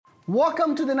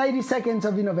Welcome to the 90 Seconds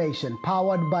of Innovation,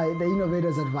 powered by the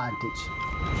Innovator's Advantage.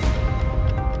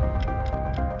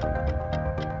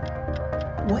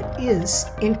 What is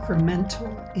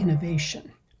incremental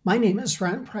innovation? My name is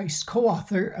Ron Price,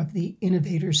 co-author of The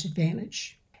Innovator's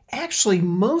Advantage. Actually,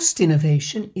 most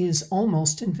innovation is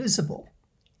almost invisible.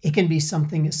 It can be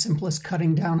something as simple as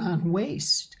cutting down on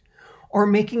waste, or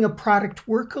making a product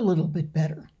work a little bit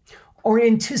better, or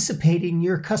anticipating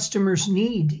your customer's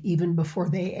need even before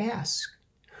they ask.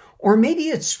 Or maybe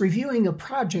it's reviewing a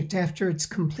project after it's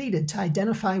completed to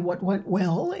identify what went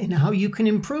well and how you can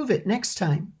improve it next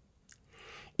time.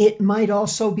 It might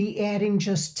also be adding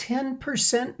just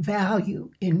 10%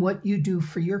 value in what you do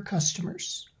for your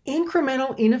customers.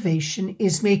 Incremental innovation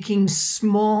is making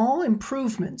small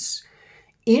improvements,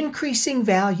 increasing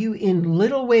value in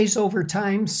little ways over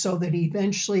time so that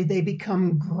eventually they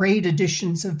become great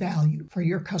additions of value for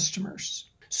your customers.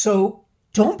 So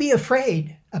don't be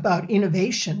afraid about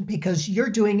innovation because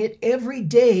you're doing it every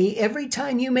day, every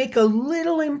time you make a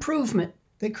little improvement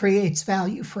that creates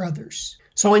value for others.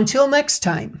 So until next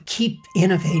time, keep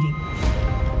innovating.